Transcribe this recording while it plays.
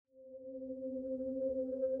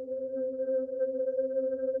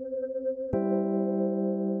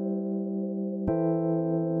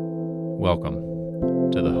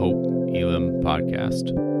Welcome to the Hope Elam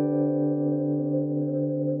podcast.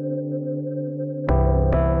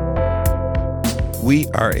 We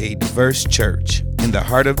are a diverse church in the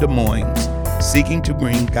heart of Des Moines, seeking to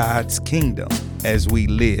bring God's kingdom as we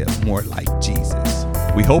live more like Jesus.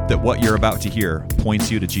 We hope that what you're about to hear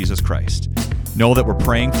points you to Jesus Christ. Know that we're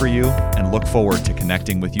praying for you and look forward to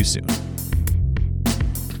connecting with you soon.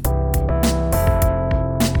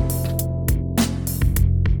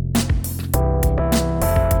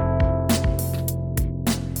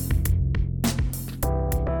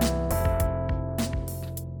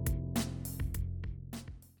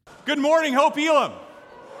 Good morning, Hope Elam.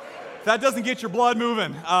 If that doesn't get your blood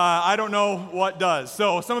moving, I don't know what does.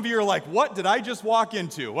 So some of you are like, what did I just walk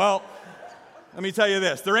into? Well, let me tell you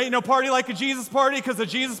this. There ain't no party like a Jesus party because the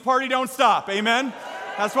Jesus party don't stop. Amen?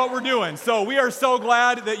 That's what we're doing. So we are so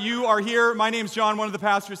glad that you are here. My name's John, one of the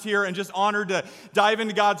pastors here, and just honored to dive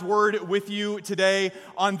into God's Word with you today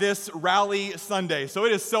on this Rally Sunday. So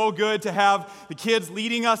it is so good to have the kids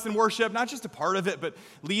leading us in worship, not just a part of it, but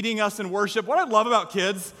leading us in worship. What I love about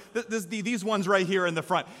kids, these ones right here in the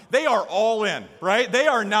front, they are all in, right? They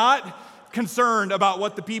are not concerned about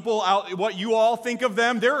what you all think of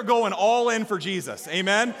them. They're going all in for Jesus.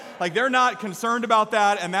 Amen? Like they're not concerned about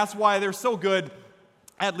that, and that's why they're so good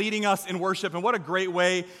at leading us in worship. And what a great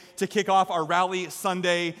way to kick off our Rally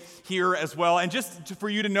Sunday here as well. And just for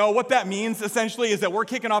you to know what that means, essentially, is that we're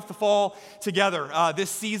kicking off the fall together,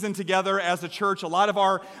 this season together as a church. A lot of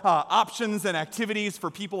our options and activities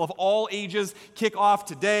for people of all ages kick off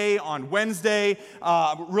today on Wednesday.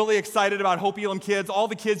 Really excited about Hope Elam Kids. All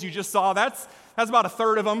the kids you just saw, that's about a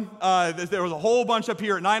third of them. There was a whole bunch up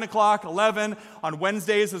here at 9 o'clock, 11 on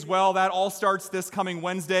Wednesdays as well. That all starts this coming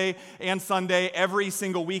Wednesday and Sunday. Every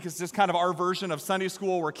single week is just kind of our version of Sunday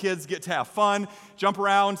school where kids get to have fun, jump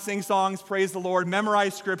around, sing songs, praise the Lord,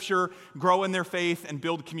 memorize scripture, grow in their faith, and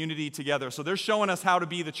build community together. So they're showing us how to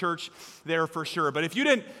be the church there for sure. But if you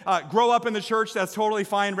didn't grow up in the church, that's totally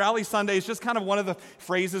fine. Rally Sunday is just kind of one of the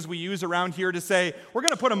phrases we use around here to say, we're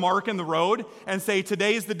going to put a mark in the road and say,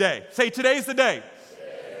 today's the day. Say, today's the day.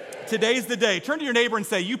 Today's the day. Turn to your neighbor and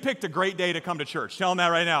say, you picked a great day to come to church. Tell them that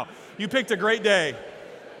right now. You picked a great day.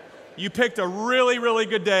 You picked a really, really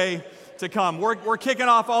good day to come. We're kicking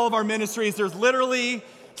off all of our ministries. There's literally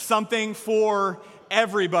something for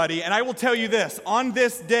everybody. And I will tell you this, on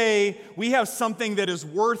this day, we have something that is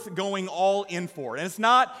worth going all in for. And it's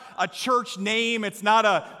not a church name, it's not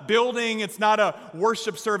a building, it's not a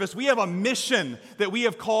worship service. We have a mission that we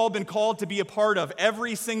have been called to be a part of.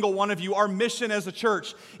 Every single one of you, our mission as a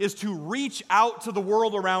church is to reach out to the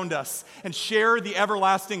world around us and share the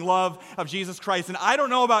everlasting love of Jesus Christ. And I don't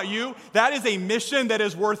know about you, that is a mission that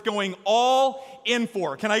is worth going all in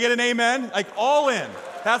for. Can I get an amen? Like all in.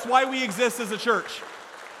 That's why we exist as a church.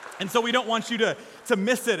 And so we don't want you to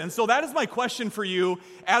miss it. And so that is my question for you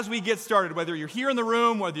as we get started. Whether you're here in the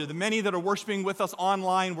room, whether you're the many that are worshiping with us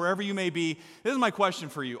online, wherever you may be, this is my question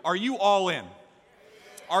for you. Are you all in?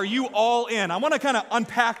 Are you all in? I want to kind of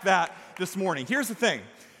unpack that this morning. Here's the thing.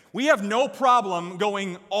 We have no problem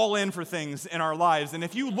going all in for things in our lives. And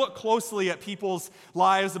if you look closely at people's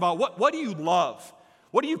lives about what do you love?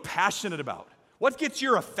 What are you passionate about? What gets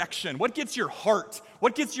your affection? What gets your heart?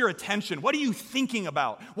 What gets your attention? What are you thinking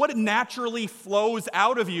about? What naturally flows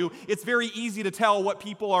out of you? It's very easy to tell what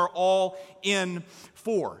people are all in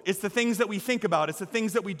for. It's the things that we think about. It's the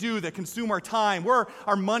things that we do that consume our time, where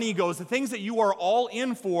our money goes. The things that you are all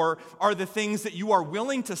in for are the things that you are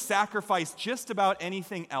willing to sacrifice just about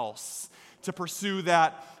anything else to pursue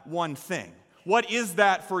that one thing. What is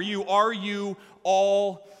that for you? Are you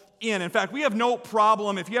all in? In fact, we have no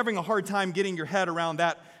problem, if you're having a hard time getting your head around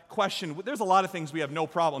that question, there's a lot of things we have no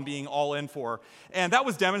problem being all in for. And that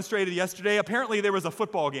was demonstrated yesterday. Apparently there was a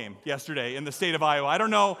football game yesterday in the state of Iowa. I don't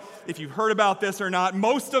know if you've heard about this or not.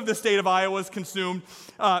 Most of the state of Iowa is consumed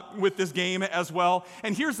with this game as well.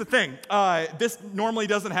 And here's the thing. This normally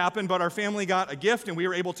doesn't happen, but our family got a gift and we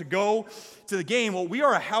were able to go to the game. Well, we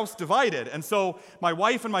are a house divided. And so my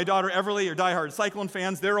wife and my daughter Everly are diehard Cyclone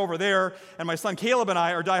fans. They're over there. And my son Caleb and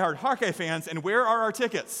I are diehard Hawkeye fans. And where are our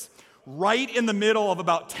tickets? Right in the middle of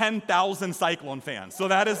about 10,000 Cyclone fans. So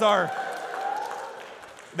that's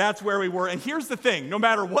where we were. And here's the thing, no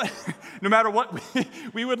matter what,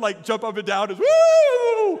 we would like jump up and down as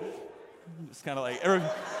woo! Just kind of like,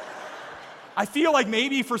 I feel like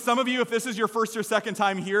maybe for some of you, if this is your first or second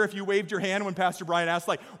time here, if you waved your hand when Pastor Brian asked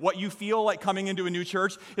like what you feel like coming into a new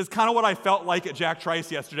church is kind of what I felt like at Jack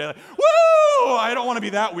Trice yesterday. Like, woo! I don't want to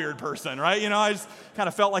be that weird person, right? I just kind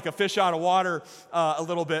of felt like a fish out of water a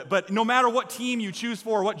little bit. But no matter what team you choose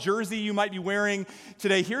for, what jersey you might be wearing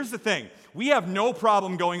today, here's the thing. We have no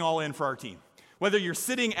problem going all in for our team. Whether you're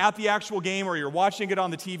sitting at the actual game or you're watching it on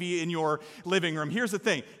the TV in your living room, here's the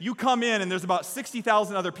thing. You come in and there's about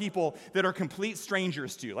 60,000 other people that are complete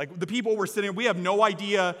strangers to you. Like the people we're sitting, we have no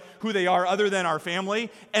idea who they are other than our family.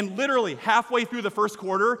 And literally halfway through the first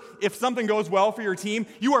quarter, if something goes well for your team,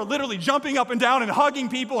 you are literally jumping up and down and hugging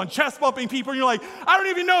people and chest bumping people. And you're like, I don't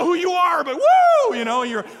even know who you are, but woo!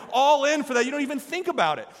 You're all in for that. You don't even think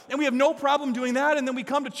about it. And we have no problem doing that. And then we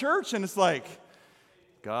come to church and it's like,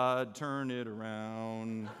 God, turn it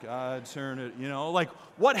around. God, turn it, like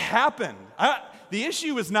what happened? The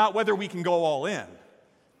issue is not whether we can go all in.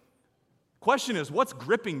 Question is, what's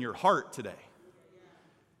gripping your heart today?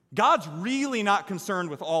 God's really not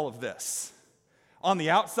concerned with all of this. On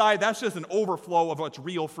the outside, that's just an overflow of what's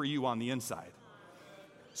real for you on the inside.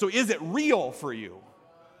 So is it real for you?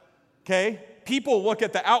 Okay? People look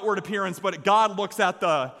at the outward appearance, but God looks at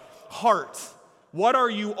the heart. What are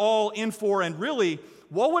you all in for? And really,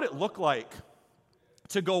 what would it look like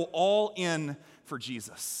to go all in for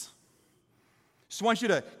Jesus? Just want you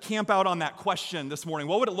to camp out on that question this morning.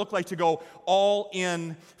 What would it look like to go all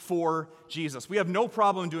in for Jesus? We have no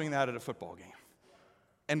problem doing that at a football game.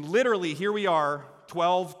 And literally, here we are,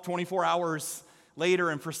 12, 24 hours later,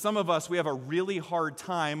 and for some of us, we have a really hard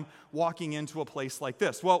time walking into a place like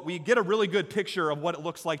this. Well, we get a really good picture of what it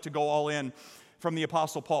looks like to go all in from the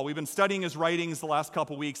Apostle Paul. We've been studying his writings the last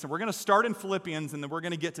couple weeks, and we're going to start in Philippians, and then we're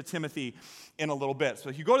going to get to Timothy in a little bit. So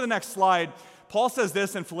if you go to the next slide, Paul says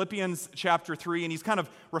this in Philippians chapter 3, and he's kind of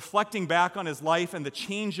reflecting back on his life and the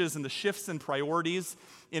changes and the shifts and priorities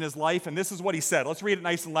in his life, and this is what he said. Let's read it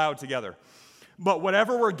nice and loud together. But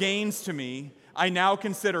whatever were gains to me, I now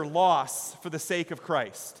consider loss for the sake of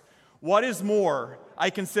Christ. What is more, I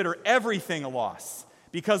consider everything a loss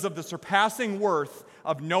because of the surpassing worth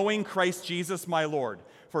of knowing Christ Jesus my Lord,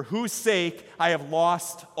 for whose sake I have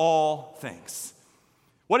lost all things.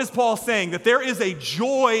 What is Paul saying? That there is a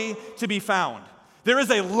joy to be found. There is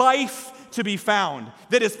a life to be found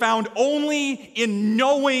that is found only in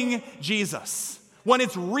knowing Jesus. When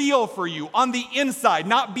it's real for you on the inside,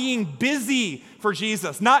 not being busy for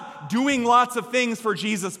Jesus, not doing lots of things for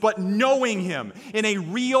Jesus, but knowing him in a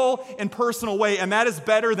real and personal way. And that is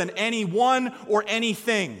better than anyone or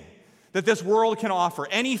anything that this world can offer.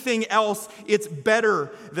 Anything else, it's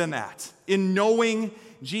better than that in knowing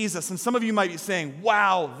Jesus. And some of you might be saying,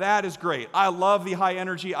 wow, that is great. I love the high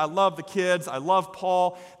energy. I love the kids. I love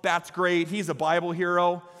Paul. That's great. He's a Bible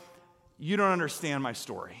hero. You don't understand my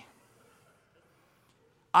story.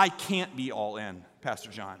 I can't be all in, Pastor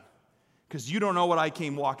John, because you don't know what I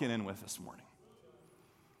came walking in with this morning.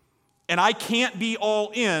 And I can't be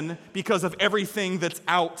all in because of everything that's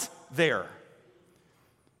out there.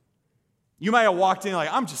 You might have walked in like,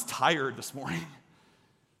 I'm just tired this morning.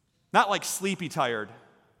 Not like sleepy tired,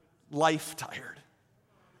 life tired.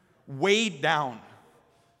 Weighed down.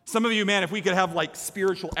 Some of you, man, if we could have like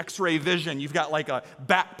spiritual x-ray vision, you've got like a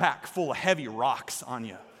backpack full of heavy rocks on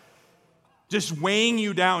you. Just weighing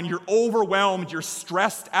you down. You're overwhelmed. You're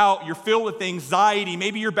stressed out. You're filled with anxiety.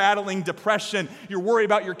 Maybe you're battling depression. You're worried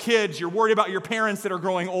about your kids. You're worried about your parents that are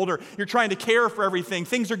growing older. You're trying to care for everything.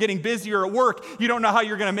 Things are getting busier at work. You don't know how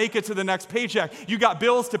you're going to make it to the next paycheck. You got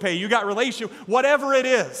bills to pay. You got relationship. Whatever it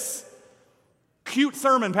is. Cute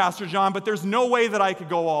sermon, Pastor John, but there's no way that I could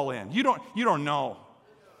go all in. You don't know.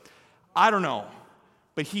 I don't know,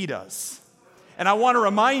 but he does. And I want to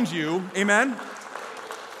remind you, amen?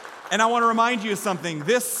 And I want to remind you of something.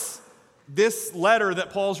 This letter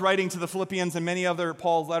that Paul's writing to the Philippians and many other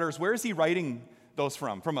Paul's letters, where is he writing those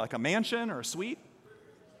from? From like a mansion or a suite?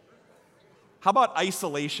 How about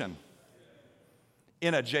isolation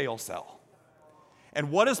in a jail cell? And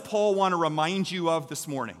what does Paul want to remind you of this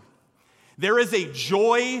morning? There is a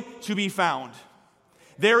joy to be found.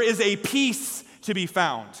 There is a peace to be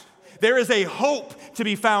found. There is a hope to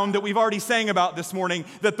be found that we've already sang about this morning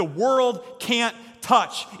that the world can't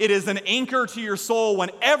touch. It is an anchor to your soul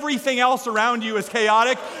when everything else around you is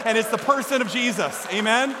chaotic, and it's the person of Jesus.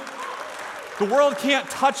 Amen? The world can't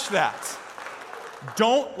touch that.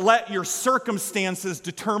 Don't let your circumstances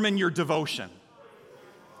determine your devotion.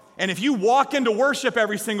 And if you walk into worship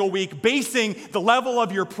every single week basing the level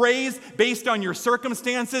of your praise based on your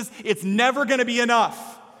circumstances, it's never going to be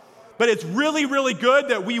enough. But it's really, really good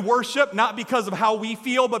that we worship not because of how we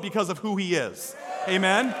feel, but because of who he is.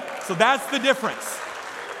 Amen? So that's the difference.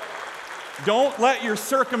 Don't let your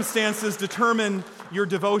circumstances determine your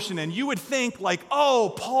devotion. And you would think like,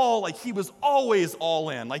 oh, Paul, like he was always all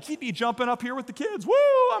in. Like he'd be jumping up here with the kids. Woo,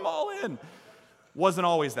 I'm all in. wasn't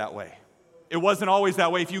always that way. It wasn't always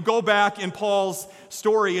that way. If you go back in Paul's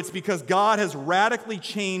story, it's because God has radically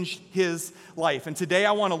changed his life. And today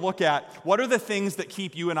I want to look at what are the things that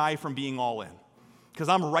keep you and I from being all in? Because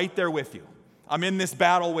I'm right there with you. I'm in this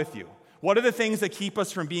battle with you. What are the things that keep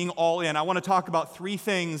us from being all in? I want to talk about 3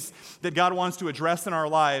 things that God wants to address in our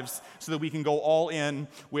lives so that we can go all in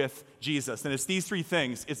with Jesus. And it's these 3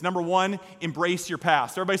 things. It's number 1, embrace your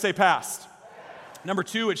past. Everybody say past. Number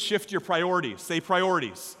 2, it's shift your priorities. Say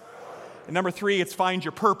priorities. And number 3, it's find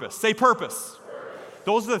your purpose. Say purpose.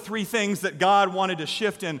 Those are the 3 things that God wanted to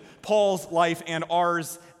shift in Paul's life and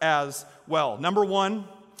ours as well. Number 1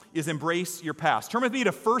 is embrace your past. Turn with me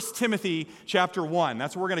to 1 Timothy chapter 1.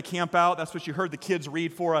 That's where we're going to camp out. That's what you heard the kids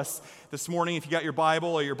read for us this morning if you got your Bible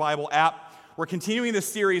or your Bible app. We're continuing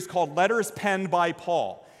this series called Letters Penned by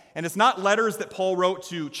Paul. And it's not letters that Paul wrote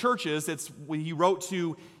to churches. He wrote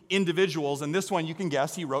to individuals. And this one, you can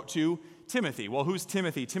guess, he wrote to Timothy. Well, who's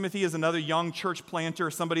Timothy? Timothy is another young church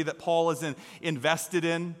planter, somebody that Paul is invested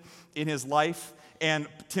in his life. And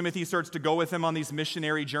Timothy starts to go with him on these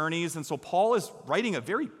missionary journeys. And so Paul is writing a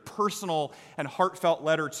very personal and heartfelt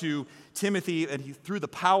letter to Timothy. And through the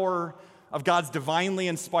power of God's divinely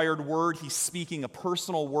inspired word, he's speaking a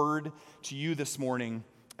personal word to you this morning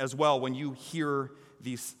as well when you hear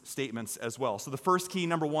these statements as well. So the first key,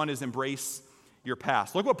 number 1, is embrace your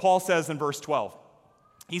past. Look what Paul says in verse 12.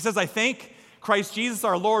 He says, I thank Christ Jesus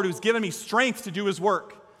our Lord who's given me strength to do his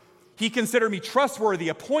work. He considered me trustworthy,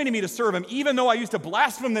 appointed me to serve him, even though I used to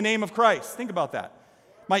blaspheme the name of Christ. Think about that.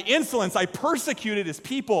 My insolence, I persecuted his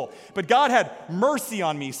people, but God had mercy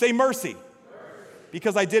on me. Say mercy.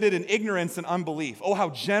 Because I did it in ignorance and unbelief. Oh, how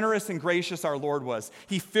generous and gracious our Lord was.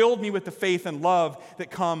 He filled me with the faith and love that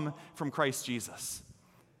come from Christ Jesus.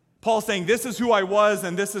 Paul's saying, this is who I was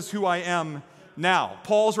and this is who I am now.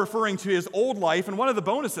 Paul's referring to his old life, and one of the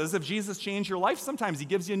bonuses, if Jesus changed your life, sometimes he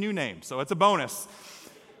gives you a new name, so it's a bonus.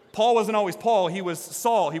 Paul wasn't always Paul, he was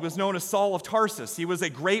Saul. He was known as Saul of Tarsus. He was a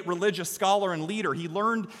great religious scholar and leader. He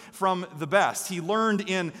learned from the best. He learned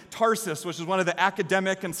in Tarsus, which is one of the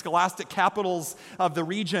academic and scholastic capitals of the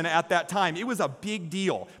region at that time. It was a big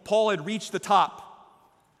deal. Paul had reached the top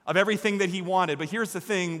of everything that he wanted. But here's the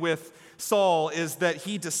thing with Saul is that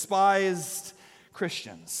he despised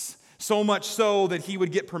Christians. So much so that he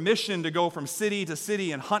would get permission to go from city to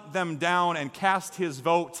city and hunt them down and cast his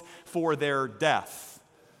vote for their death.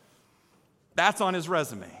 That's on his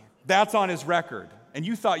resume. That's on his record. And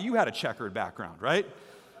you thought you had a checkered background, right?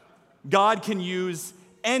 God can use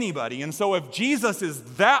anybody. And so if Jesus is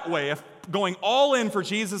that way, if going all in for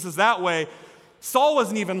Jesus is that way, Saul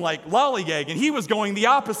wasn't even like lollygagging. He was going the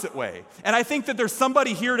opposite way. And I think that there's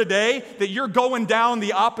somebody here today that you're going down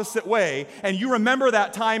the opposite way, and you remember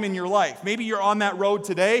that time in your life. Maybe you're on that road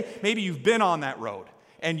today. Maybe you've been on that road.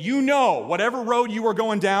 And you know, whatever road you were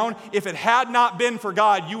going down, if it had not been for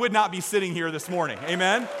God, you would not be sitting here this morning.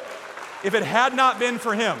 Amen? If it had not been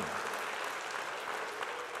for him.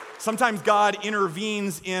 Sometimes God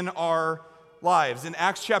intervenes in our lives. In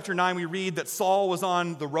Acts chapter 9, we read that Saul was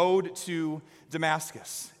on the road to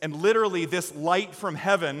Damascus. And literally, this light from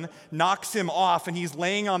heaven knocks him off, and he's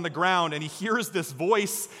laying on the ground, and he hears this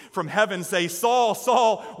voice from heaven say, Saul,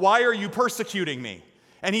 Saul, why are you persecuting me?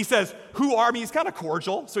 And he says, who are me? He's kind of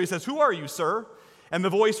cordial. So he says, who are you, sir? And the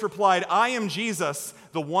voice replied, I am Jesus,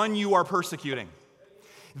 the one you are persecuting.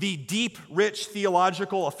 The deep, rich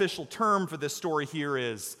theological official term for this story here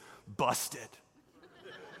is busted.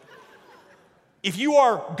 If you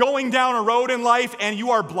are going down a road in life and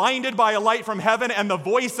you are blinded by a light from heaven and the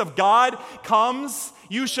voice of God comes,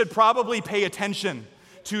 you should probably pay attention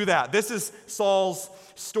to that. This is Saul's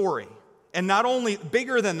story. And not only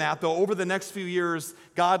bigger than that, though, over the next few years,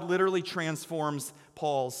 God literally transforms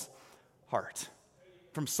Paul's heart.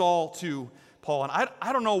 From Saul to Paul. And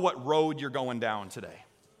I don't know what road you're going down today.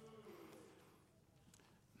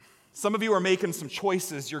 Some of you are making some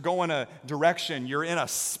choices. You're going a direction. You're in a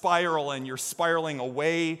spiral, and you're spiraling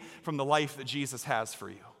away from the life that Jesus has for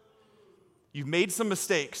you. You've made some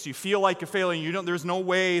mistakes. You feel like you're failing. There's no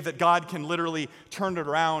way that God can literally turn it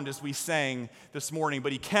around, as we sang this morning,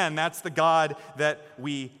 but he can. That's the God that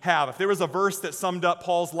we have. If there was a verse that summed up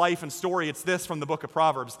Paul's life and story, it's this from the book of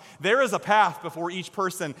Proverbs. There is a path before each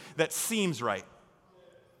person that seems right,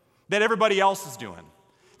 that everybody else is doing,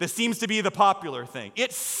 that seems to be the popular thing.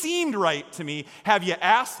 It seemed right to me. Have you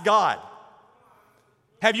asked God?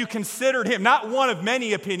 Have you considered him? Not one of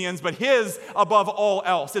many opinions, but his above all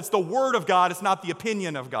else. It's the word of God. It's not the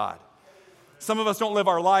opinion of God. Some of us don't live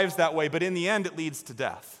our lives that way, but in the end, it leads to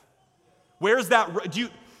death. Where's that?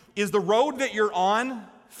 Is the road that you're on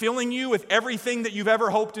filling you with everything that you've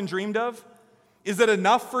ever hoped and dreamed of? Is it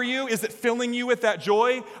enough for you? Is it filling you with that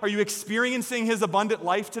joy? Are you experiencing his abundant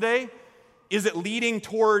life today? Is it leading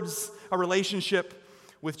towards a relationship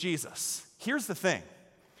with Jesus? Here's the thing.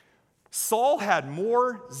 Saul had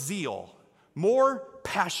more zeal, more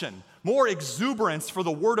passion, more exuberance for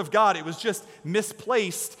the word of God. It was just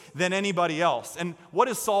misplaced than anybody else. And what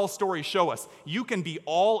does Saul's story show us? You can be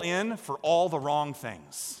all in for all the wrong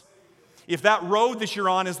things. If that road that you're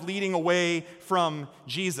on is leading away from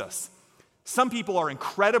Jesus. Some people are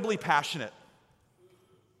incredibly passionate.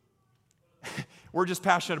 We're just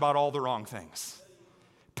passionate about all the wrong things.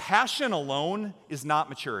 Passion alone is not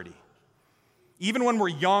maturity. Even when we're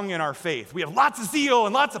young in our faith, we have lots of zeal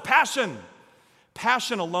and lots of passion.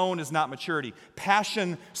 Passion alone is not maturity.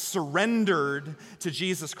 Passion surrendered to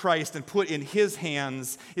Jesus Christ and put in his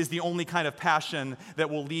hands is the only kind of passion that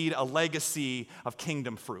will lead a legacy of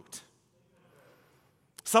kingdom fruit.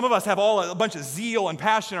 Some of us have a bunch of zeal and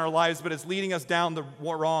passion in our lives, but it's leading us down the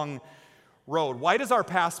wrong road. Why does our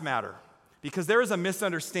past matter? Because there is a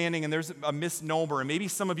misunderstanding and there's a misnomer, and maybe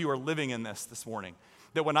some of you are living in this morning,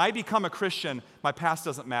 that when I become a Christian, my past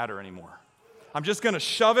doesn't matter anymore. I'm just going to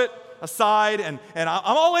shove it aside, and I'm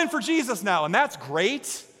all in for Jesus now, and that's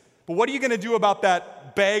great. But what are you going to do about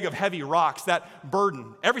that bag of heavy rocks, that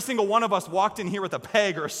burden? Every single one of us walked in here with a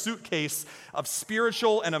bag or a suitcase of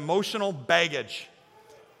spiritual and emotional baggage.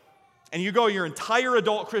 And you go your entire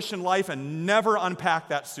adult Christian life and never unpack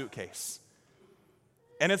that suitcase.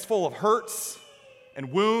 And it's full of hurts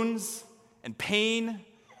and wounds and pain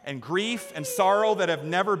and grief and sorrow that have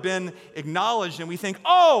never been acknowledged. And we think,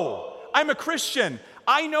 oh, I'm a Christian.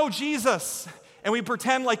 I know Jesus. And we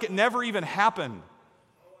pretend like it never even happened.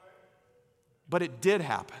 But it did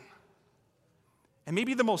happen. And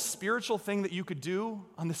maybe the most spiritual thing that you could do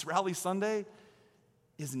on this Rally Sunday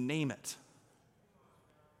is name it.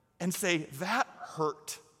 And say, that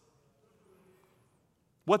hurt.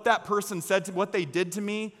 What that person said to what they did to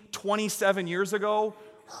me 27 years ago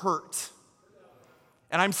hurt.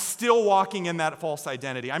 And I'm still walking in that false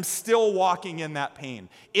identity. I'm still walking in that pain.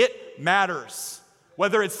 It matters.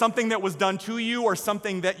 Whether it's something that was done to you or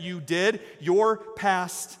something that you did, your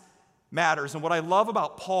past matters. And what I love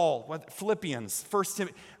about Paul, Philippians, 1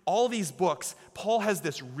 Timothy, all these books, Paul has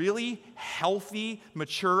this really healthy,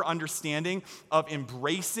 mature understanding of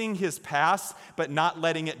embracing his past, but not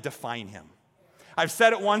letting it define him. I've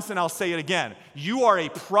said it once and I'll say it again. You are a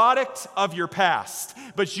product of your past,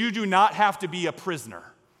 but you do not have to be a prisoner.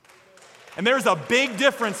 And there's a big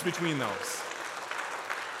difference between those.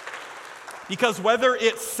 Because whether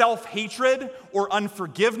it's self-hatred or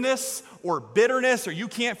unforgiveness or bitterness, or you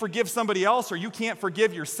can't forgive somebody else, or you can't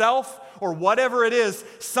forgive yourself, or whatever it is,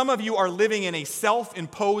 some of you are living in a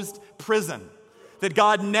self-imposed prison that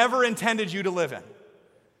God never intended you to live in.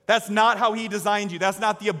 That's not how he designed you. That's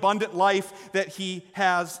not the abundant life that he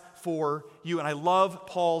has for you. And I love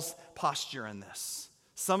Paul's posture in this.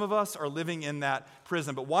 Some of us are living in that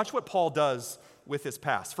prison, but watch what Paul does with his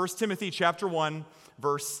past. 1 Timothy chapter 1,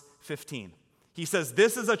 verse 15. He says,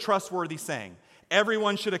 this is a trustworthy saying.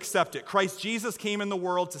 Everyone should accept it. Christ Jesus came in the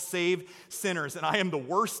world to save sinners, and I am the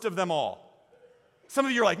worst of them all. Some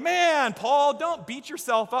of you are like, man, Paul, don't beat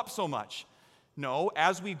yourself up so much. No,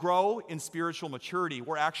 as we grow in spiritual maturity,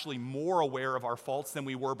 we're actually more aware of our faults than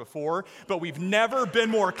we were before, but we've never been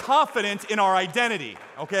more confident in our identity,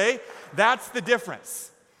 okay? That's the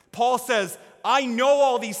difference. Paul says, I know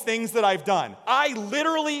all these things that I've done. I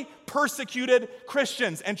literally persecuted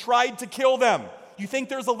Christians and tried to kill them. You think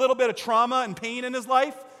there's a little bit of trauma and pain in his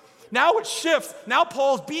life? Now it shifts. Now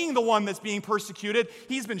Paul's being the one that's being persecuted.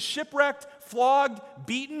 He's been shipwrecked, flogged,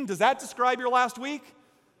 beaten. Does that describe your last week?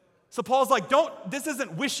 So Paul's like, this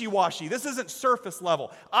isn't wishy-washy. This isn't surface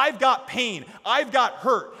level. I've got pain. I've got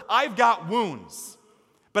hurt. I've got wounds.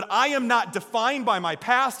 But I am not defined by my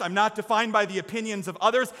past. I'm not defined by the opinions of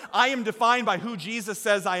others. I am defined by who Jesus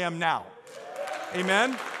says I am now.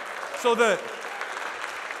 Amen? So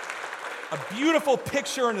a beautiful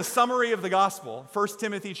picture and a summary of the gospel, 1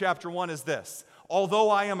 Timothy chapter 1 is this. Although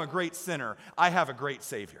I am a great sinner, I have a great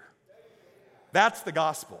Savior. That's the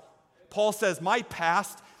gospel. Paul says, my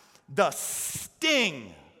past, the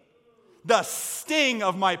sting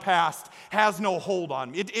of my past has no hold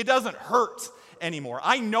on me. It doesn't hurt anymore.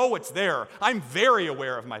 I know it's there. I'm very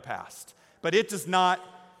aware of my past, but it does not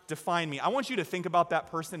define me. I want you to think about that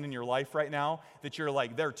person in your life right now that you're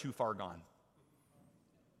like, they're too far gone.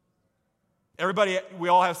 Everybody, we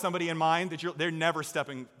all have somebody in mind that they're never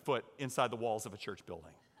stepping foot inside the walls of a church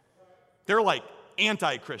building. They're like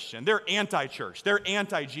anti-Christian. They're anti-church. They're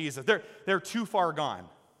anti-Jesus. They're too far gone.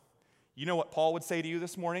 You know what Paul would say to you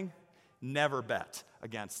this morning? Never bet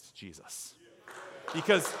against Jesus.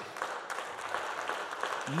 Because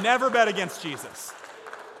Never bet against Jesus.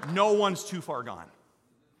 No one's too far gone.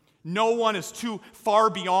 No one is too far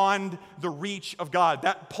beyond the reach of God.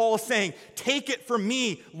 That Paul is saying, take it from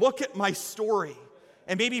me. Look at my story.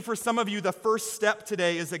 And maybe for some of you, the first step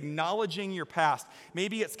today is acknowledging your past.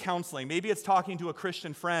 Maybe it's counseling. Maybe it's talking to a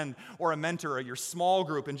Christian friend or a mentor or your small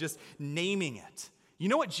group and just naming it. You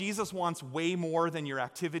know what Jesus wants way more than your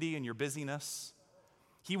activity and your busyness?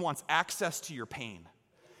 He wants access to your pain.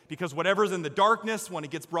 Because whatever's in the darkness, when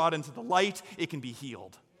it gets brought into the light, it can be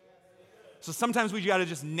healed. So sometimes we got to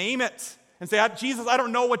just name it and say, Jesus, I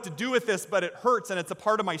don't know what to do with this, but it hurts and it's a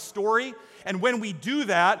part of my story. And when we do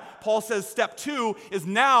that, Paul says step 2 is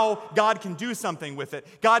now God can do something with it.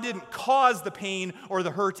 God didn't cause the pain or the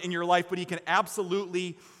hurt in your life, but he can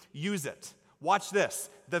absolutely use it. Watch this.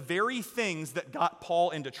 The very things that got Paul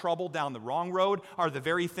into trouble down the wrong road are the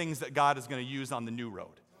very things that God is going to use on the new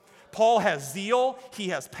road. Paul has zeal, he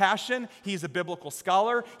has passion, he's a biblical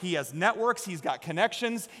scholar, he has networks, he's got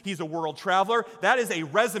connections, he's a world traveler. That is a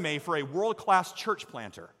resume for a world-class church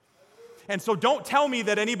planter. And so don't tell me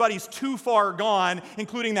that anybody's too far gone,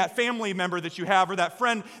 including that family member that you have or that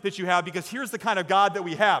friend that you have, because here's the kind of God that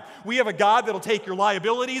we have. We have a God that'll take your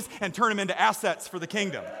liabilities and turn them into assets for the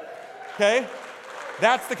kingdom. Okay?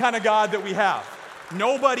 That's the kind of God that we have.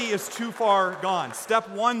 Nobody is too far gone. Step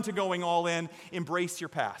 1 to going all in, embrace your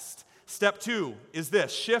past. Step 2 is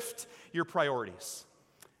this, shift your priorities.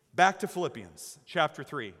 Back to Philippians chapter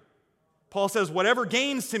 3. Paul says, whatever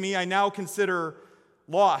gains to me, I now consider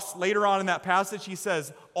loss. Later on in that passage, he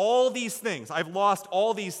says, all these things, I've lost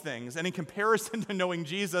all these things, and in comparison to knowing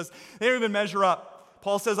Jesus, they don't even measure up.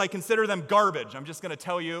 Paul says, I consider them garbage. I'm just going to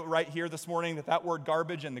tell you right here this morning that word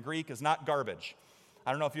garbage in the Greek is not garbage. I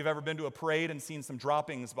don't know if you've ever been to a parade and seen some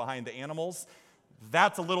droppings behind the animals.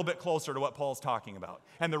 That's a little bit closer to what Paul's talking about.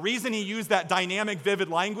 And the reason he used that dynamic, vivid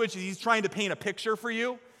language is he's trying to paint a picture for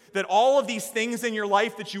you that all of these things in your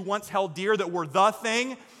life that you once held dear that were the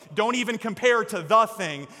thing don't even compare to the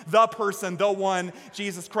thing, the person, the one,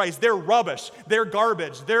 Jesus Christ. They're rubbish. They're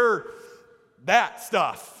garbage. They're that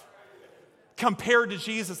stuff compared to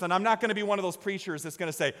Jesus. And I'm not going to be one of those preachers that's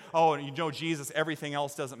going to say, oh, you know Jesus, everything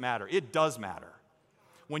else doesn't matter. It does matter.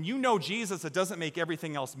 When you know Jesus, it doesn't make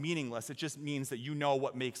everything else meaningless. It just means that you know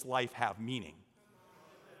what makes life have meaning.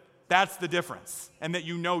 That's the difference. And that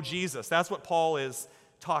you know Jesus. That's what Paul is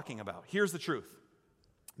talking about. Here's the truth.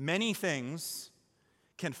 Many things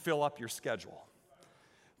can fill up your schedule,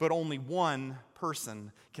 but only one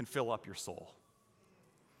person can fill up your soul.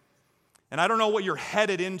 And I don't know what you're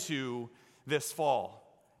headed into this fall.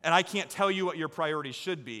 And I can't tell you what your priorities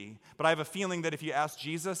should be, but I have a feeling that if you ask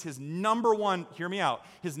Jesus, his number one, hear me out,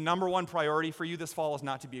 his number one priority for you this fall is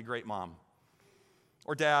not to be a great mom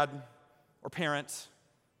or dad or parent,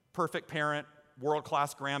 perfect parent,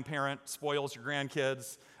 world-class grandparent, spoils your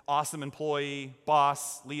grandkids, awesome employee,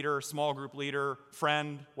 boss, leader, small group leader,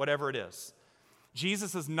 friend, whatever it is.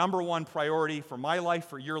 Jesus' number one priority for my life,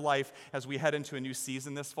 for your life, as we head into a new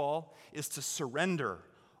season this fall, is to surrender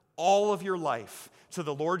all of your life to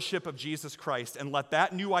the lordship of Jesus Christ and let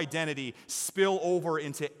that new identity spill over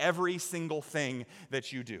into every single thing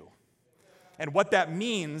that you do. And what that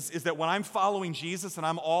means is that when I'm following Jesus and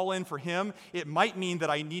I'm all in for him, it might mean that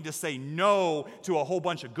I need to say no to a whole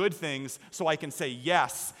bunch of good things so I can say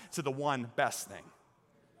yes to the one best thing.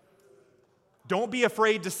 Don't be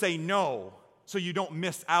afraid to say no so you don't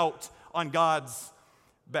miss out on God's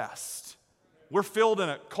best. We're filled in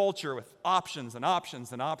a culture with options and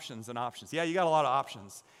options and options and options. Yeah, you got a lot of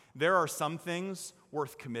options. There are some things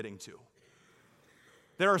worth committing to.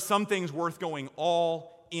 There are some things worth going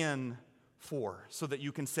all in for so that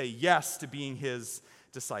you can say yes to being his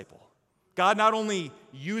disciple. God not only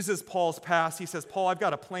uses Paul's past, he says, Paul, I've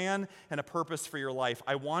got a plan and a purpose for your life.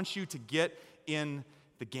 I want you to get in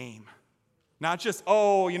the game. Not just,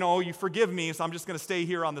 you forgive me, so I'm just going to stay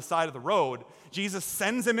here on the side of the road. Jesus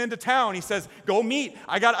sends him into town. He says, go meet.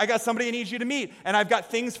 I got somebody I need you to meet, and I've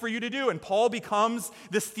got things for you to do. And Paul becomes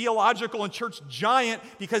this theological and church giant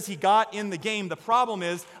because he got in the game. The problem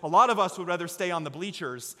is, a lot of us would rather stay on the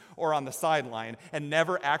bleachers or on the sideline and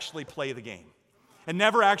never actually play the game and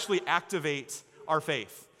never actually activate our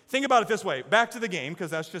faith. Think about it this way. Back to the game,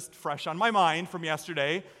 because that's just fresh on my mind from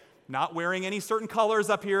yesterday. Not wearing any certain colors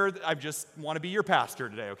up here. I just want to be your pastor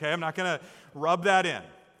today, okay? I'm not going to rub that in.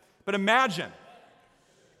 But imagine,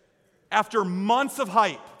 after months of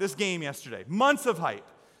hype, this game yesterday, months of hype,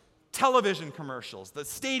 television commercials, the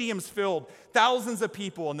stadium's filled, thousands of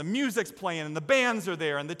people, and the music's playing, and the bands are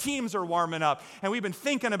there, and the teams are warming up, and we've been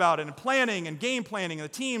thinking about it, and planning, and game planning, and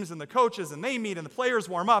the teams and the coaches, and they meet, and the players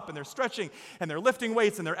warm up, and they're stretching, and they're lifting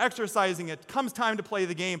weights, and they're exercising. It comes time to play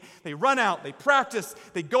the game. They run out, they practice,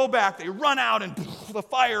 they go back, they run out, and the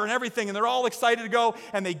fire and everything, and they're all excited to go,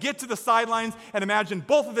 and they get to the sidelines, and imagine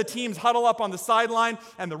both of the teams huddle up on the sideline,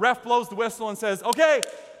 and the ref blows the whistle and says, "Okay,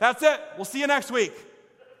 that's it. We'll see you next week."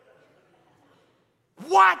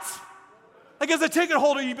 What? Like, as a ticket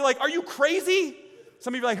holder, you'd be like, "Are you crazy?"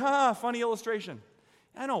 Some of you would be like, funny illustration.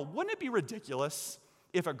 I know, wouldn't it be ridiculous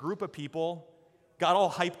if a group of people got all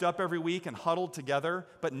hyped up every week and huddled together,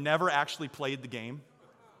 but never actually played the game?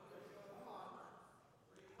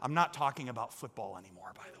 I'm not talking about football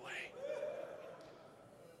anymore, by the way.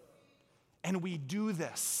 And we do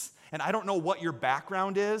this. And I don't know what your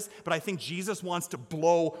background is, but I think Jesus wants to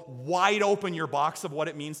blow wide open your box of what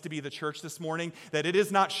it means to be the church this morning, that it is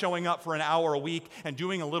not showing up for an hour a week and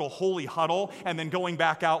doing a little holy huddle and then going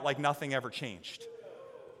back out like nothing ever changed.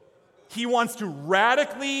 He wants to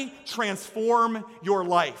radically transform your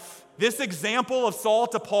life. This example of Saul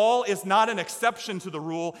to Paul is not an exception to the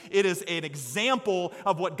rule. It is an example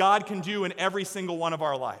of what God can do in every single one of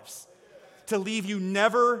our lives, to leave you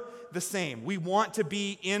never the same. We want to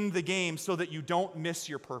be in the game so that you don't miss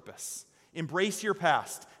your purpose. Embrace your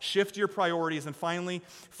past, shift your priorities, and finally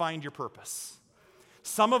find your purpose.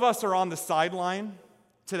 Some of us are on the sideline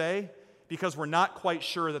today because we're not quite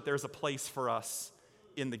sure that there's a place for us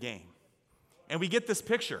in the game. And we get this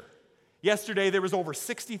picture. Yesterday, there was over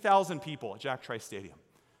 60,000 people at Jack Trice Stadium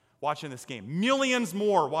watching this game. Millions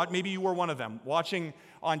more, maybe you were one of them, watching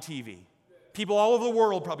on TV. People all over the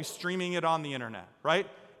world probably streaming it on the internet, right?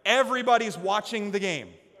 Everybody's watching the game.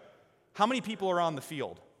 How many people are on the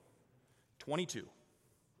field? 22.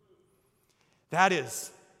 That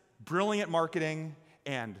is brilliant marketing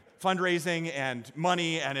and fundraising and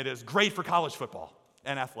money, and it is great for college football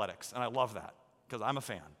and athletics, and I love that because I'm a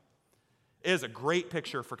fan. It is a great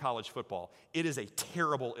picture for college football. It is a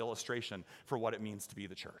terrible illustration for what it means to be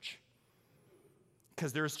the church,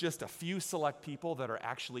 because there's just a few select people that are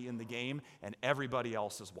actually in the game, and everybody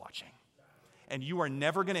else is watching. And you are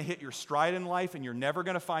never going to hit your stride in life, and you're never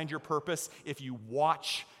going to find your purpose if you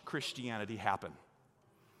watch Christianity happen.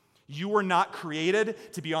 You were not created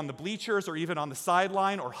to be on the bleachers or even on the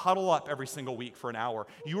sideline or huddle up every single week for an hour.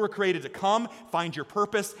 You were created to come, find your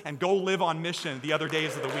purpose, and go live on mission the other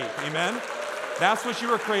days of the week. Amen? That's what you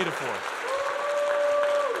were created for.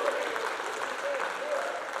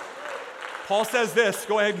 Paul says this.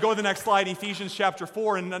 Go ahead and go to the next slide, Ephesians chapter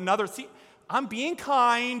 4, and another... I'm being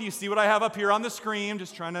kind. You see what I have up here on the screen?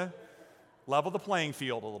 Just trying to level the playing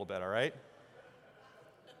field a little bit, all right?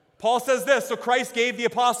 Paul says this, so Christ gave the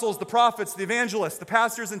apostles, the prophets, the evangelists, the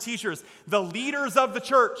pastors and teachers, the leaders of the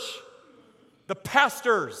church, the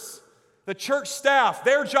pastors, the church staff.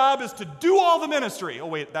 Their job is to do all the ministry. Oh,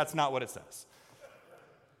 wait, that's not what it says.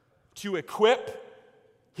 To equip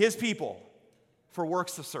his people for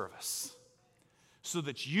works of service so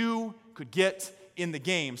that you could get in the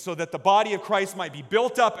game, so that the body of Christ might be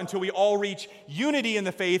built up until we all reach unity in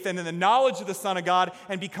the faith and in the knowledge of the Son of God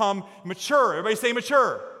and become mature. Everybody say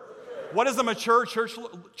mature. What does a mature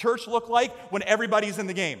church look like when everybody's in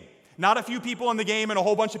the game? Not a few people in the game and a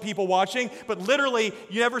whole bunch of people watching, but literally,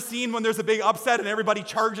 you ever seen when there's a big upset and everybody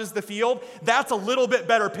charges the field? That's a little bit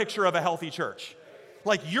better picture of a healthy church.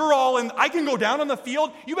 Like, you're all in, I can go down on the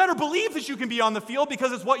field. You better believe that you can be on the field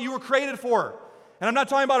because it's what you were created for. And I'm not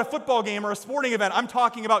talking about a football game or a sporting event. I'm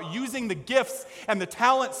talking about using the gifts and the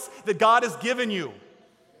talents that God has given you.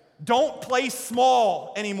 Don't play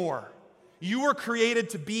small anymore. You were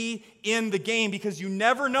created to be in the game because you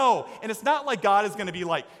never know. And it's not like God is going to be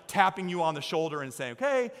like tapping you on the shoulder and saying,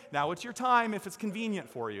 okay, now it's your time if it's convenient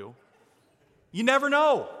for you. You never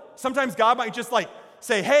know. Sometimes God might just like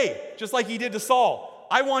say, hey, just like he did to Saul,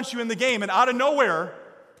 I want you in the game. And out of nowhere,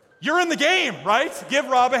 you're in the game, right? Give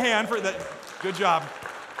Rob a hand for that. Good job.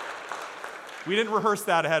 We didn't rehearse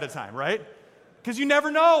that ahead of time, right? Because you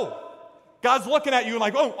never know. God's looking at you and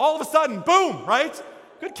like, oh, all of a sudden, boom, right?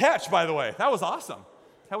 Good catch, by the way. That was awesome.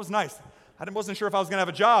 That was nice. I wasn't sure if I was going to have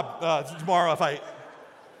a job tomorrow if I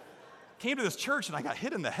came to this church and I got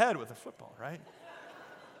hit in the head with a football, right?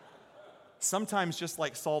 Sometimes, just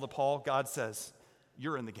like Saul to Paul, God says,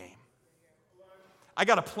 you're in the game. I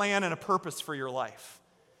got a plan and a purpose for your life.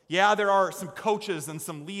 Yeah, there are some coaches and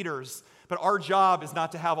some leaders, but our job is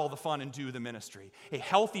not to have all the fun and do the ministry. A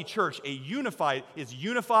healthy church, is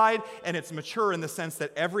unified and it's mature in the sense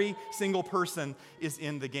that every single person is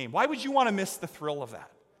in the game. Why would you want to miss the thrill of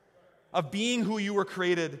that? Of being who you were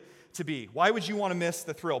created to be? Why would you want to miss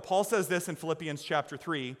the thrill? Paul says this in Philippians chapter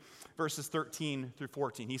 3, verses 13 through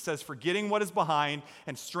 14. He says, forgetting what is behind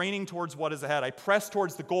and straining towards what is ahead, I press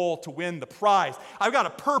towards the goal to win the prize. I've got a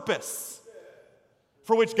purpose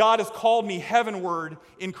for which God has called me heavenward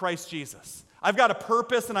in Christ Jesus. I've got a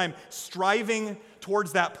purpose, and I'm striving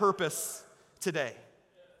towards that purpose today.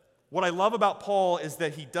 What I love about Paul is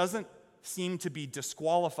that he doesn't seem to be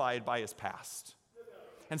disqualified by his past.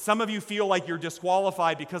 And some of you feel like you're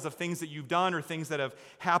disqualified because of things that you've done or things that have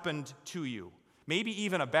happened to you. Maybe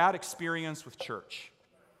even a bad experience with church.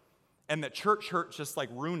 And that church hurt just like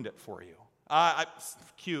ruined it for you.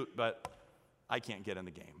 Cute, but I can't get in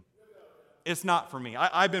the game. It's not for me.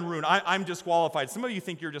 I've been ruined. I'm disqualified. Some of you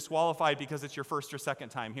think you're disqualified because it's your first or second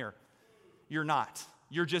time here. You're not.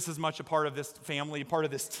 You're just as much a part of this family, part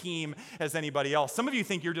of this team as anybody else. Some of you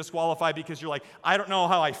think you're disqualified because you're like, I don't know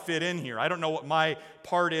how I fit in here. I don't know what my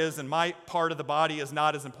part is, and my part of the body is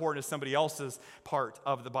not as important as somebody else's part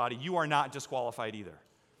of the body. You are not disqualified either.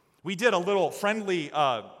 We did a little friendly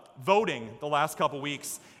voting the last couple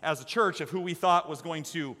weeks as a church of who we thought was going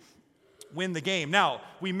to win the game. Now,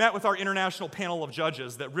 we met with our international panel of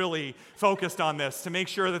judges that really focused on this to make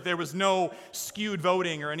sure that there was no skewed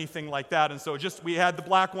voting or anything like that. And so we had the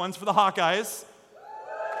black ones for the Hawkeyes.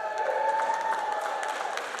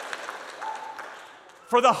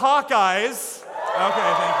 For the Hawkeyes,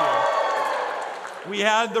 okay, thank you. We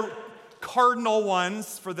had the cardinal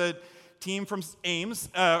ones for the team from Ames.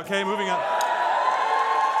 Okay, moving on.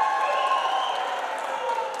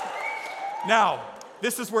 Now,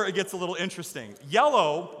 this is where it gets a little interesting.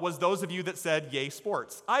 Yellow was those of you that said, yay,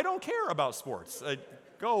 sports. I don't care about sports.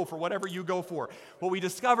 Go for whatever you go for. What we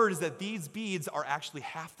discovered is that these beads are actually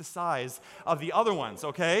half the size of the other ones,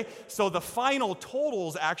 okay? So the final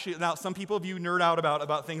totals actually, now some people of you nerd out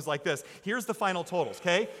about things like this. Here's the final totals,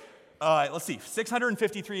 okay? Let's see,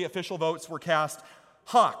 653 official votes were cast.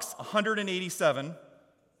 Hawks, 187.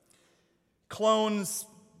 Clones,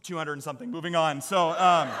 200 and something. Moving on. So,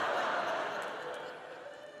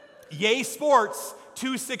 Yay Sports,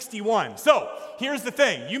 261. So here's the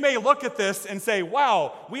thing. You may look at this and say,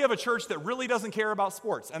 wow, we have a church that really doesn't care about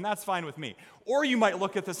sports, and that's fine with me. Or you might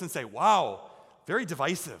look at this and say, wow, very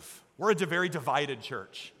divisive. We're a very divided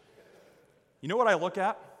church. You know what I look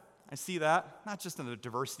at? I see that, not just in the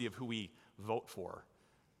diversity of who we vote for,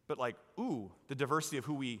 but like, the diversity of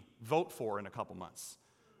who we vote for in a couple months.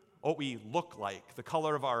 What we look like, the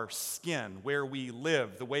color of our skin, where we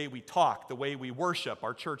live, the way we talk, the way we worship,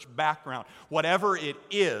 our church background, whatever it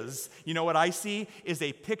is, you know what I see is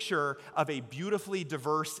a picture of a beautifully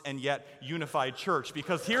diverse and yet unified church.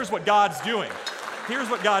 Because here's what God's doing.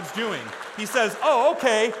 Here's what God's doing. He says,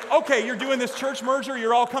 okay, you're doing this church merger,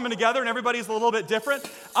 you're all coming together and everybody's a little bit different.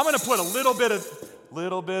 I'm going to put a little bit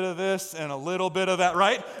of this and a little bit of that,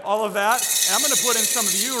 right? All of that. And I'm going to put in some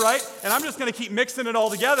of you, right? And I'm just going to keep mixing it all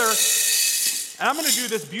together. And I'm going to do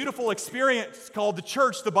this beautiful experience called the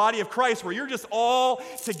church, the body of Christ, where you're just all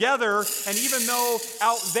together. And even though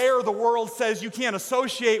out there the world says you can't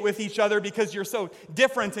associate with each other because you're so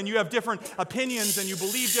different and you have different opinions and you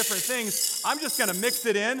believe different things, I'm just going to mix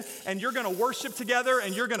it in, and you're going to worship together,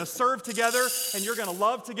 and you're going to serve together, and you're going to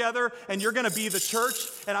love together, and you're going to be the church.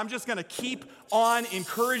 And I'm just going to keep on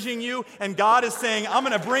encouraging you. And God is saying, I'm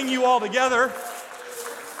going to bring you all together.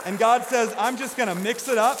 And God says, I'm just going to mix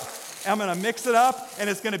it up. I'm going to mix it up, and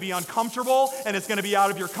it's going to be uncomfortable, and it's going to be out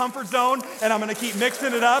of your comfort zone, and I'm going to keep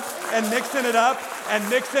mixing it up, and mixing it up, and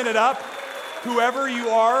mixing it up, whoever you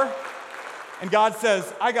are. And God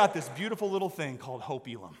says, I got this beautiful little thing called Hope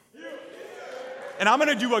Elam. And I'm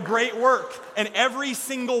going to do a great work. And every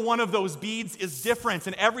single one of those beads is different.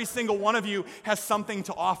 And every single one of you has something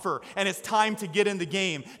to offer. And it's time to get in the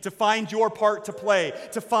game, to find your part to play,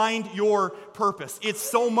 to find your purpose. It's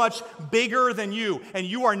so much bigger than you. And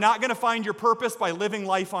you are not going to find your purpose by living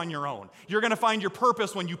life on your own. You're going to find your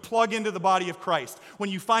purpose when you plug into the body of Christ,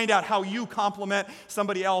 when you find out how you complement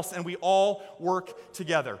somebody else, and we all work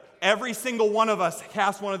together. Every single one of us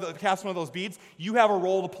cast one of those beads. You have a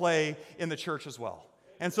role to play in the church as well.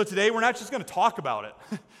 And so today, we're not just going to talk about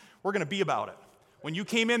it. We're going to be about it. When you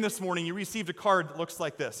came in this morning, you received a card that looks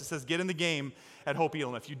like this. It says, get in the game at Hope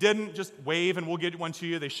Elam. If you didn't, just wave and we'll get one to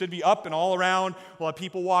you. They should be up and all around. We'll have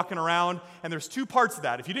people walking around. And there's two parts of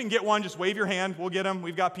that. If you didn't get one, just wave your hand. We'll get them.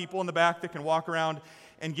 We've got people in the back that can walk around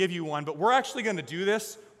and give you one. But we're actually going to do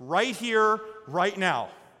this right here, right now.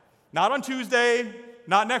 Not on Tuesday,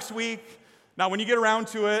 not next week, not when you get around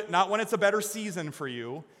to it, not when it's a better season for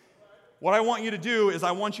you. What I want you to do is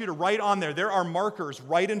I want you to write on there are markers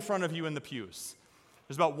right in front of you in the pews.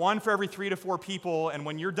 There's about one for every 3 to 4 people, and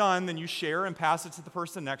when you're done, then you share and pass it to the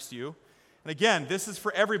person next to you. And again, this is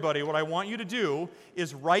for everybody. What I want you to do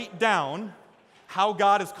is write down how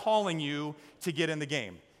God is calling you to get in the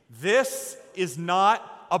game. This is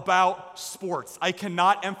not about sports. I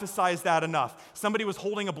cannot emphasize that enough. Somebody was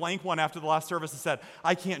holding a blank one after the last service and said,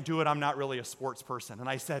 I can't do it. I'm not really a sports person. And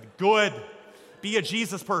I said, good. Be a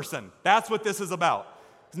Jesus person. That's what this is about.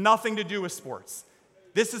 It's nothing to do with sports.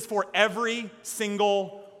 This is for every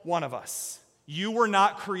single one of us. You were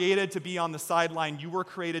not created to be on the sideline. You were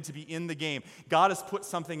created to be in the game. God has put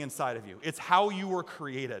something inside of you. It's how you were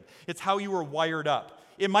created. It's how you were wired up.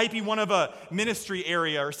 It might be one of a ministry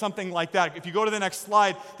area or something like that. If you go to the next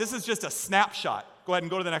slide, this is just a snapshot. Go ahead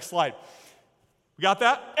and go to the next slide. We got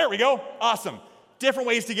that? There we go. Awesome. Different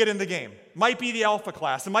ways to get in the game. Might be the alpha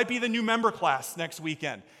class. It might be the new member class next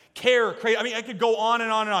weekend. Care, I mean, I could go on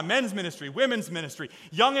and on and on. Men's ministry, women's ministry,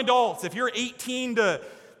 young adults. If you're 18 to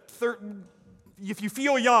 30, if you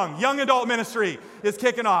feel young adult ministry is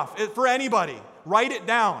kicking off. For anybody, write it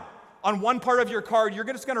down. On one part of your card, you're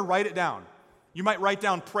just going to write it down. You might write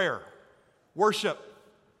down prayer, worship,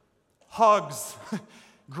 hugs,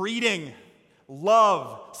 greeting,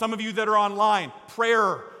 love. Some of you that are online,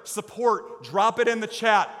 prayer, support, drop it in the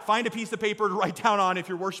chat. Find a piece of paper to write down on if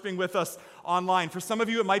you're worshiping with us online. For some of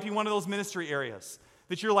you, it might be one of those ministry areas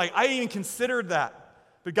that you're like, I didn't even considered that,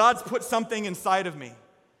 but God's put something inside of me.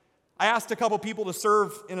 I asked a couple people to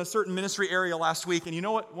serve in a certain ministry area last week, and you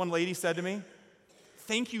know what one lady said to me?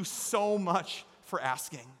 Thank you so much for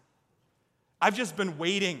asking. I've just been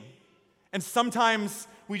waiting. And sometimes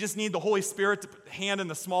we just need the Holy Spirit to put a hand in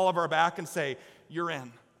the small of our back and say, you're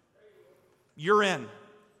in. You're in.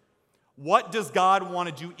 What does God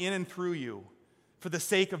want to do in and through you for the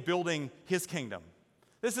sake of building His kingdom?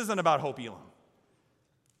 This isn't about Hope Elam.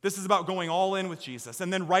 This is about going all in with Jesus.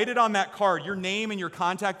 And then write it on that card, your name and your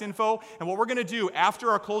contact info. And what we're going to do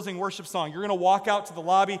after our closing worship song, you're going to walk out to the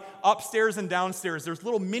lobby, upstairs and downstairs. There's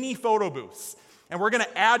little mini photo booths. And we're going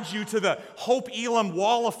to add you to the Hope Elam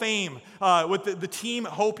Wall of Fame with the team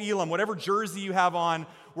Hope Elam. Whatever jersey you have on,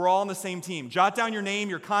 we're all on the same team. Jot down your name,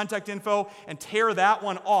 your contact info, and tear that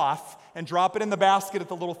one off and drop it in the basket at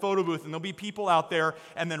the little photo booth. And there'll be people out there.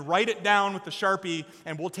 And then write it down with the Sharpie,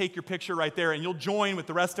 and we'll take your picture right there. And you'll join with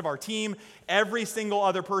the rest of our team, every single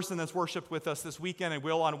other person that's worshiped with us this weekend and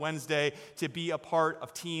will on Wednesday, to be a part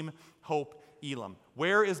of Team Hope Elam.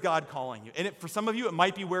 Where is God calling you? And for some of you, it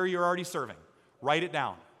might be where you're already serving. Write it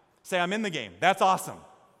down. Say, I'm in the game. That's awesome.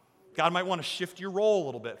 God might want to shift your role a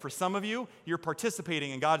little bit. For some of you, you're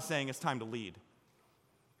participating, and God's saying it's time to lead.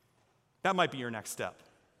 That might be your next step.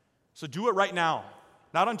 So do it right now.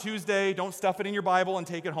 Not on Tuesday. Don't stuff it in your Bible and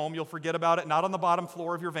take it home. You'll forget about it. Not on the bottom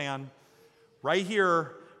floor of your van. Right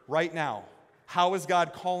here, right now. How is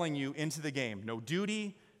God calling you into the game? No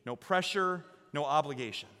duty, no pressure, no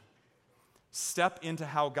obligation. Step into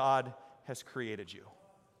how God has created you.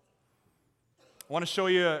 I want to show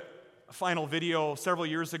you a final video. Several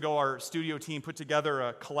years ago, our studio team put together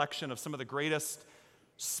a collection of some of the greatest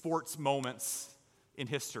sports moments in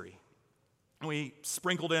history. And we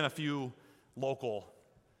sprinkled in a few local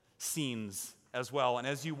scenes as well. And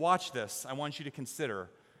as you watch this, I want you to consider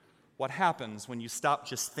what happens when you stop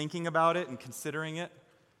just thinking about it and considering it,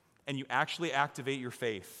 and you actually activate your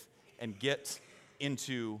faith and get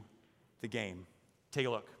into the game. Take a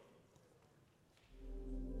look.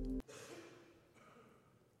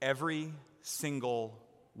 Every single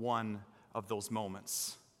one of those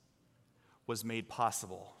moments was made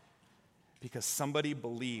possible because somebody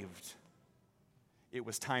believed it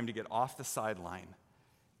was time to get off the sideline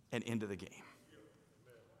and into the game.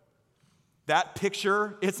 That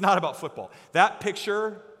picture, it's not about football. That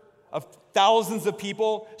picture of thousands of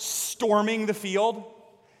people storming the field,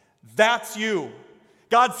 that's you.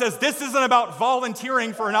 God says this isn't about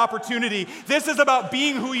volunteering for an opportunity. This is about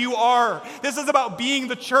being who you are. This is about being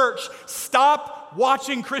the church. Stop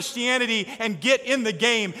watching Christianity and get in the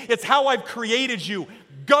game. It's how I've created you.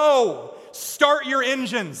 Go. Start your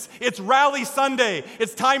engines. It's Rally Sunday.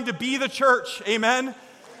 It's time to be the church. Amen?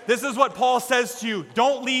 This is what Paul says to you.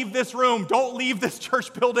 Don't leave this room. Don't leave this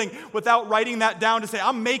church building without writing that down to say,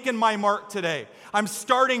 I'm making my mark today. I'm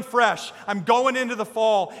starting fresh. I'm going into the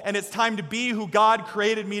fall, and it's time to be who God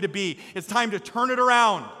created me to be. It's time to turn it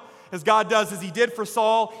around. As God does, as He did for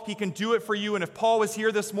Saul, He can do it for you. And if Paul was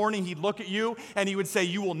here this morning, he'd look at you and he would say,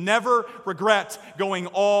 you will never regret going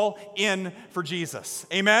all in for Jesus.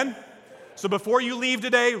 Amen? So before you leave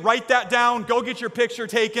today, write that down. Go get your picture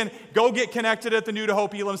taken. Go get connected at the New to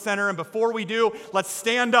Hope Elam Center. And before we do, let's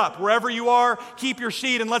stand up wherever you are. Keep your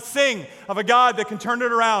seat and let's sing of a God that can turn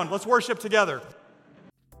it around. Let's worship together.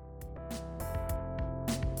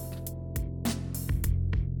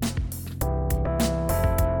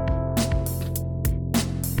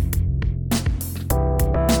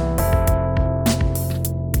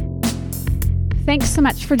 Thanks so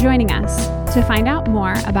much for joining us. To find out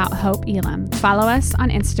more about Hope Elam, follow us on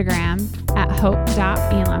Instagram at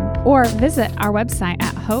hope.elam or visit our website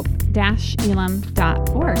at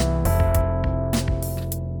hope-elam.org.